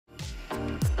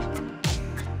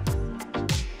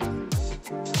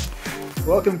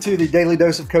Welcome to the Daily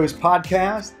Dose of Coast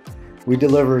podcast. We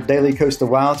deliver daily Coast to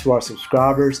Wild to our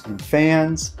subscribers and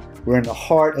fans. We're in the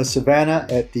heart of Savannah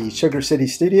at the Sugar City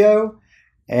studio,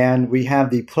 and we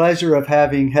have the pleasure of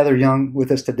having Heather Young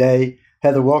with us today.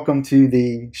 Heather, welcome to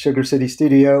the Sugar City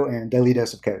studio and Daily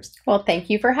Dose of Coast. Well, thank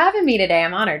you for having me today.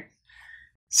 I'm honored.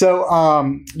 So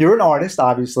you're an artist,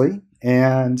 obviously,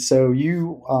 and so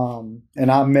you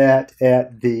and I met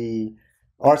at the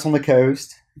Arts on the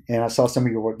Coast, and I saw some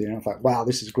of your work there, and I thought, wow,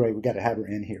 this is great. We got to have her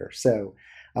in here. So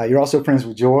you're also friends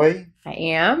with Joy. I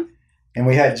am. And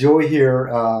we had Joy here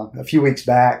a few weeks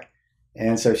back,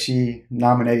 and so she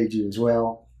nominated you as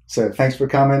well. So thanks for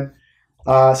coming.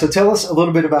 So tell us a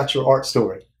little bit about your art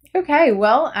story. Okay.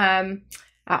 Well,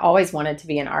 I always wanted to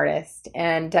be an artist,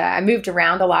 and I moved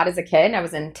around a lot as a kid. I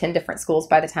was in 10 different schools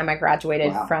by the time I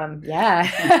graduated from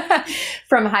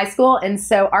high school. And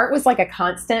so art was like a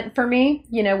constant for me.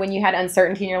 You know, when you had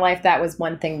uncertainty in your life, that was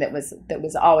one thing that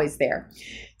was always there.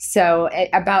 So at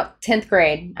about 10th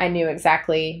grade, I knew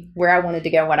exactly where I wanted to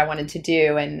go, what I wanted to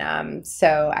do. And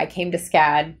so I came to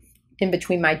SCAD in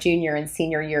between my junior and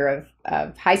senior year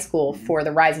of high school for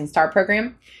the Rising Star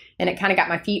program. And it kind of got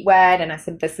my feet wet. And I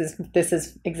said, this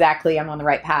is exactly, I'm on the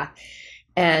right path.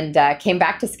 And came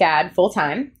back to SCAD full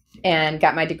time and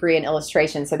got my degree in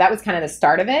illustration. So that was kind of the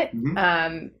start of it.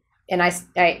 Mm-hmm. And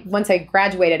I once I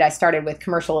graduated, I started with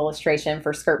commercial illustration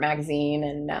for Skirt magazine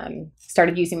and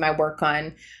started using my work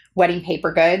on wedding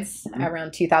paper goods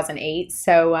around 2008.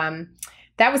 So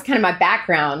that was kind of my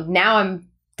background. Now I'm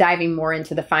diving more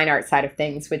into the fine art side of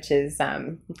things, which is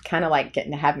kind of like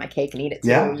getting to have my cake and eat it too.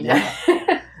 Yeah, you know?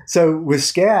 Yeah. So with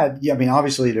SCAD, I mean,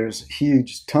 obviously there's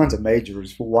tons of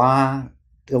majors. Why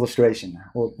illustration?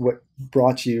 What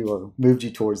brought you or moved you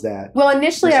towards that? Well,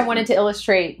 initially I wanted to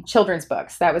illustrate children's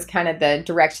books. That was kind of the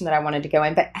direction that I wanted to go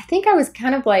in. But I think I was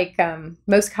kind of like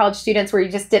most college students where you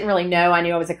just didn't really know. I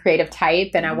knew I was a creative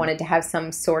type and I wanted to have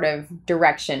some sort of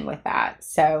direction with that.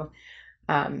 So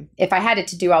if I had it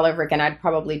to do all over again, I'd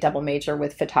probably double major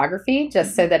with photography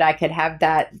just so that I could have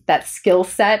that skill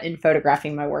set in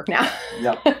photographing my work now.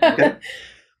 Yep. Okay.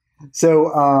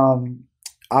 So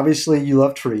obviously you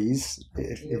love trees.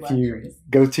 If you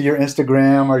go to your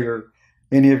Instagram or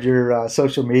any of your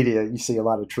social media, you see a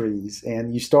lot of trees.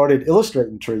 And you started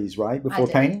illustrating trees, right, before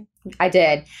painting? I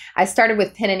did. I started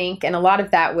with pen and ink, and a lot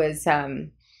of that was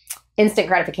instant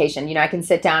gratification. You know, I can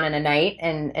sit down in a night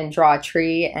and draw a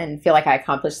tree and feel like I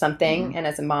accomplished something. Mm-hmm. And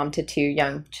as a mom to 2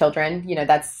 young children, you know,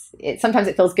 sometimes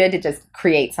it feels good to just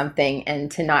create something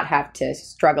and to not have to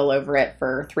struggle over it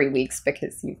for 3 weeks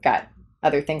because you've got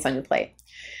other things on your plate.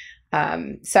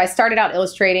 So I started out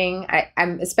illustrating.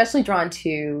 I'm especially drawn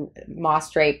to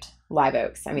moss-draped live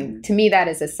oaks. I mean, to me, that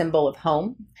is a symbol of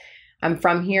home. I'm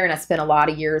from here and I spent a lot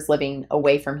of years living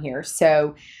away from here.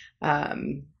 So,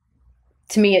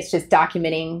 to me, it's just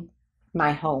documenting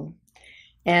my home.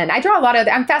 And I draw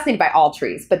I'm fascinated by all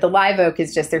trees, but the live oak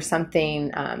is just, there's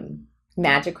something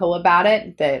magical about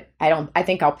it that I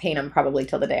think I'll paint them probably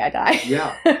till the day I die.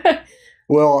 Yeah.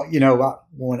 Well, you know,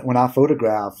 when I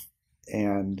photograph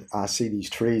and I see these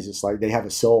trees, it's like they have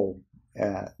a soul.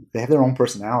 They have their own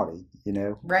personality, you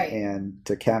know? Right. And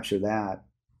to capture that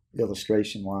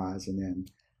illustration wise and then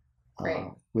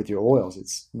with your oils, it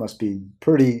must be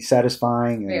pretty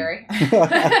satisfying. Very.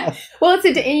 Well,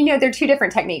 they're two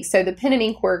different techniques. So the pen and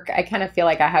ink work, I kind of feel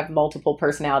like I have multiple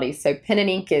personalities. So pen and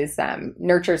ink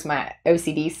nurtures my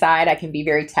OCD side. I can be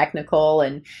very technical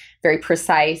and very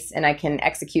precise, and I can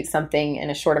execute something in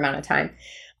a short amount of time.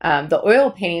 The oil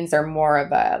paintings are more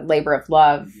of a labor of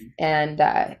love and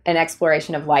an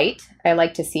exploration of light. I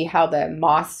like to see how the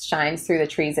moss shines through the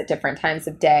trees at different times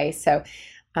of day. So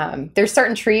there's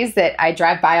certain trees that I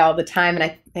drive by all the time,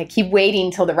 and I keep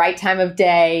waiting till the right time of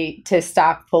day to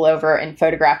stop, pull over, and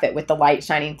photograph it with the light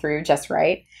shining through just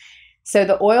right. So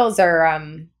the oils are,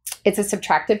 it's a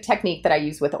subtractive technique that I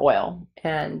use with oil.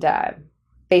 And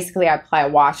basically I apply a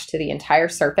wash to the entire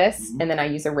surface, and then I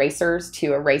use erasers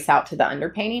to erase out to the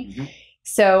underpainting. Mm-hmm.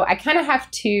 So I kind of have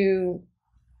to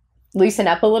loosen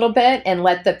up a little bit and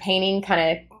let the painting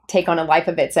kind of take on a life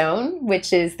of its own,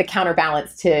 which is the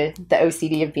counterbalance to the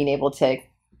OCD of being able to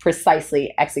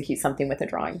precisely execute something with a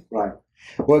drawing. Right.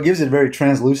 Well, it gives it a very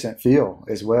translucent feel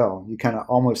as well. You kind of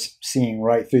almost seeing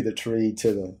right through the tree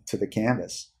to the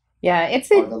canvas. Yeah,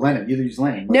 the linen. You use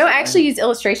linen. No, I actually use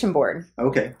illustration board.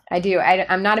 Okay. I do.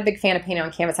 I'm not a big fan of painting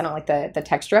on canvas. I don't like the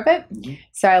texture of it. Mm-hmm.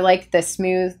 So I like the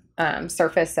smooth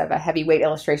surface of a heavyweight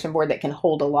illustration board that can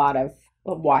hold a lot of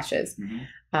washes.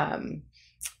 Mm-hmm.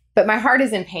 But my heart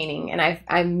is in painting, and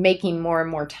I'm making more and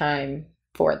more time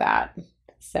for that.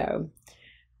 So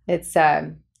it's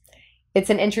it's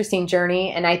an interesting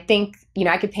journey. And I think,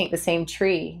 I could paint the same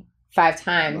tree 5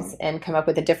 times and come up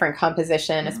with a different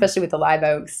composition, especially with the live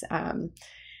oaks. And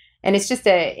it's just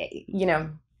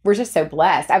we're just so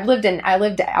blessed. I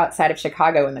lived outside of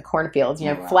Chicago in the cornfields,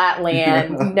 flat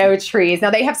land, no trees. Now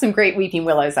they have some great weeping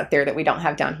willows up there that we don't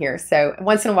have down here. So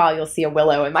once in a while you'll see a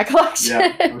willow in my collection.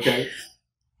 Yeah. Okay.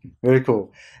 Very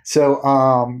cool.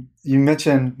 So you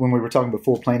mentioned when we were talking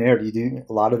before plein air, do you do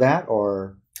a lot of that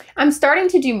or? I'm starting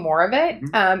to do more of it.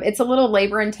 It's a little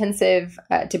labor intensive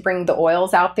to bring the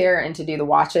oils out there and to do the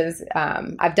washes.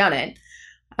 I've done it.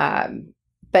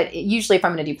 But usually if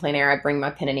I'm going to do plein air, I bring my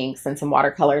pen and inks and some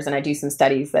watercolors and I do some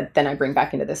studies that then I bring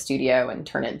back into the studio and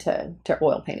turn into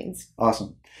oil paintings.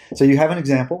 Awesome. So you have an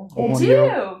example of one of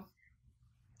your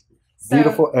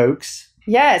beautiful oaks.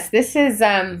 Yes, this is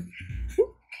on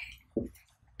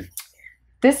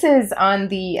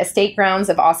the estate grounds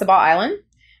of Ossabaw Island.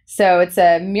 So it's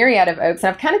a myriad of oaks.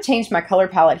 And I've kind of changed my color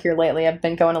palette here lately. I've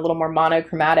been going a little more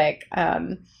monochromatic.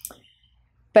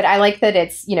 But I like that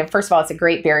it's, first of all, it's a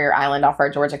great barrier island off our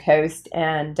Georgia coast.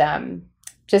 And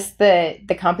just the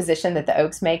composition that the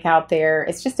oaks make out there,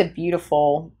 it's just a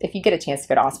beautiful, if you get a chance to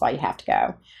go to Ossabaw, you have to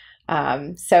go.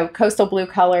 So coastal blue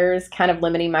colors, kind of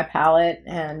limiting my palette.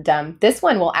 And this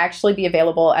one will actually be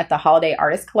available at the Holiday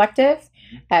Artist Collective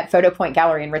at Photo Point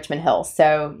Gallery in Richmond Hill.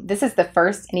 So this is the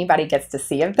first anybody gets to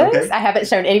see of this. Okay. I haven't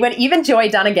shown anyone, even Joy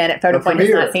Dunnigan at Photo Point has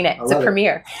not seen it. It's a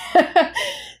premiere.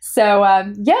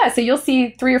 So so you'll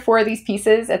see 3 or 4 of these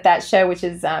pieces at that show, which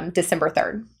is December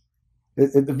 3rd.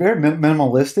 It's very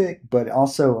minimalistic, but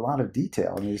also a lot of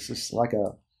detail. I mean, it's just like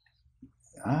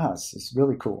it's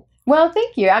really cool. Well,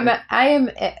 thank you. I am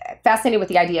fascinated with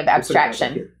the idea of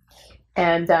abstraction.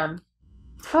 And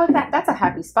that's a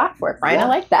happy spot for it, Brian. Yeah. I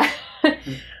like that.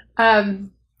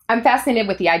 I'm fascinated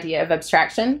with the idea of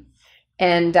abstraction.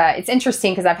 And it's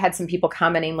interesting because I've had some people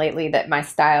commenting lately that my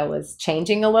style is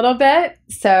changing a little bit.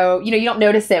 So, you don't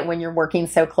notice it when you're working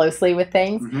so closely with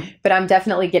things, but I'm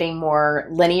definitely getting more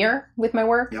linear with my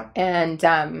work. Yep.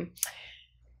 And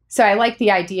so I like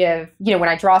the idea of, when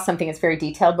I draw something, it's very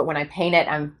detailed, but when I paint it,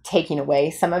 I'm taking away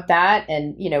some of that.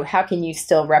 And, how can you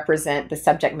still represent the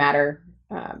subject matter,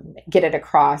 get it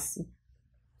across,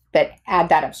 but add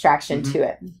that abstraction to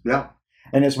it. Yeah.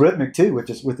 And it's rhythmic too, with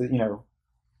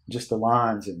just the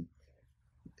lines, and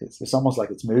it's almost like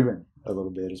it's moving a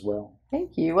little bit as well.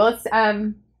 Thank you. Well,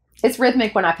 it's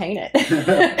rhythmic when I paint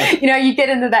it. You get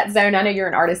into that zone. I know you're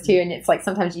an artist too, and it's like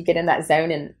sometimes you get in that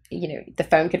zone and the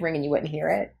phone could ring and you wouldn't hear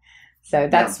it. So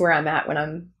that's where I'm at when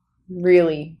I'm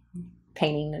really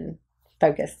painting and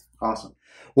focused. Awesome.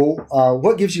 Well,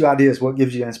 what gives you ideas? What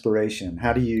gives you inspiration?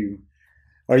 Are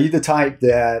you the type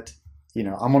that,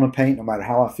 I'm going to paint no matter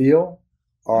how I feel,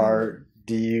 or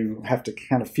do you have to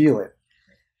kind of feel it?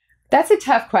 That's a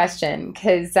tough question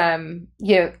because,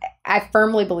 I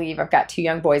firmly believe I've got 2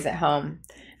 young boys at home.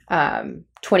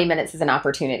 20 minutes is an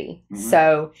opportunity.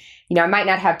 So, I might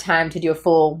not have time to do a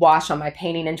full wash on my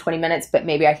painting in 20 minutes, but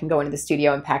maybe I can go into the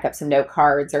studio and pack up some note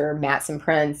cards or mat some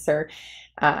prints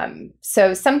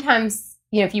so sometimes,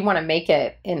 if you want to make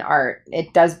it in art,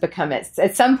 it does become,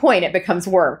 at some point it becomes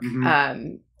work.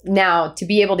 Now, to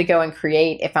be able to go and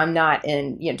create, if I'm not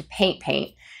in, to paint,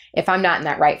 if I'm not in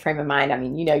that right frame of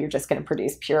mind, you're just going to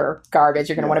produce pure garbage.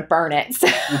 You're going to want to burn it. So,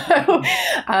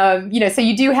 so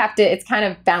you do have to, it's kind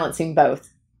of balancing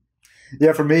both.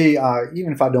 Yeah, for me,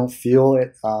 even if I don't feel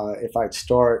it,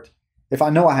 if I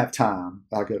know I have time,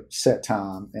 like a set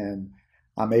time, and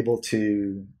I'm able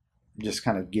to just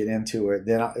kind of get into it,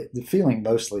 then the feeling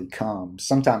mostly comes.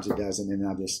 Sometimes it doesn't, and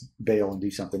then I just bail and do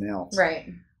something else. Right.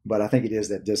 But I think it is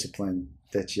that discipline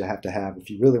that you have to have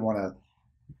if you really want to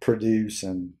produce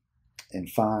and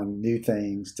find new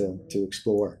things to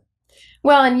explore.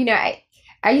 Well, and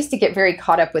I used to get very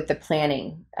caught up with the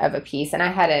planning of a piece, and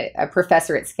I had a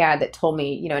professor at SCAD that told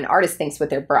me, an artist thinks with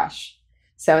their brush.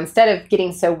 So instead of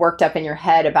getting so worked up in your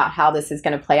head about how this is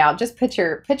going to play out, just put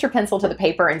your pencil to the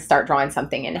paper and start drawing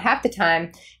something. And half the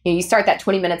time, you start that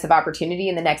 20 minutes of opportunity,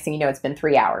 and the next thing you know, it's been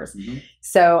 3 hours.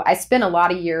 So I spent a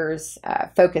lot of years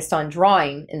focused on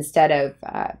drawing instead of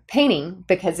painting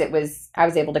because I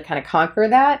was able to kind of conquer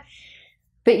that.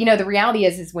 But, the reality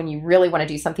is when you really want to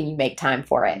do something, you make time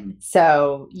for it.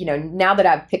 So, now that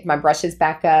I've picked my brushes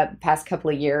back up past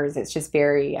couple of years, it's just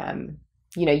very,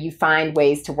 you find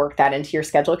ways to work that into your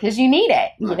schedule because you need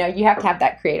it. Right. You have to have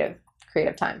that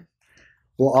creative time.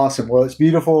 Well, awesome. Well, it's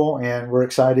beautiful, and we're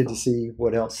excited to see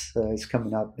what else is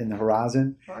coming up in the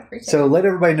horizon. So let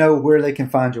everybody know where they can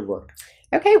find your work.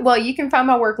 Okay, well, you can find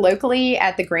my work locally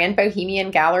at the Grand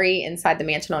Bohemian Gallery inside the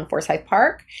mansion on Forsyth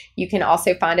Park. You can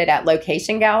also find it at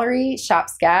Location Gallery, Shop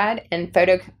SCAD, and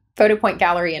Photo Photo Point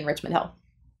Gallery in Richmond Hill.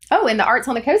 Oh, and the Arts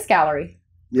on the Coast Gallery.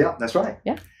 Yeah, that's right.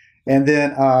 Yeah. And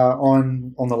then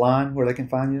on the line where they can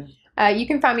find you? You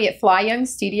can find me at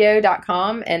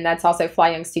flyyoungstudio.com, and that's also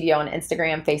Fly Young Studio on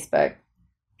Instagram, Facebook.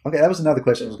 Okay, that was another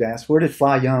question I was going to ask. Where did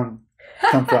Fly Young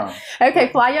come from? Okay,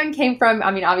 Fly Young came from,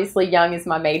 obviously Young is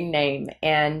my maiden name.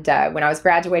 And when I was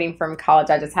graduating from college,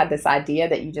 I just had this idea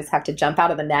that you just have to jump out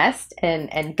of the nest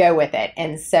and go with it.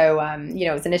 And so,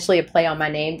 it was initially a play on my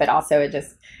name, but also it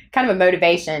just kind of a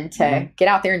motivation to get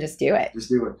out there and just do it. Just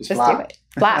do it. Just do it.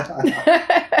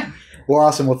 Fly. Well,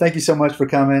 awesome. Well, thank you so much for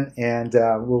coming, and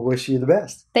we'll wish you the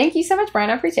best. Thank you so much, Brian.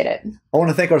 I appreciate it. I want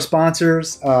to thank our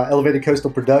sponsors, Elevated Coastal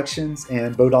Productions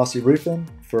and Dolinar Roofing,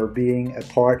 for being a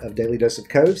part of Daily Dose of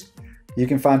Coast. You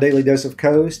can find Daily Dose of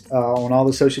Coast on all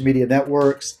the social media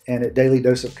networks and at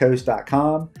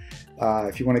dailydoseofcoast.com.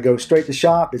 If you want to go straight to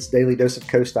shop, it's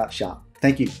dailydoseofcoast.shop.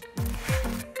 Thank you.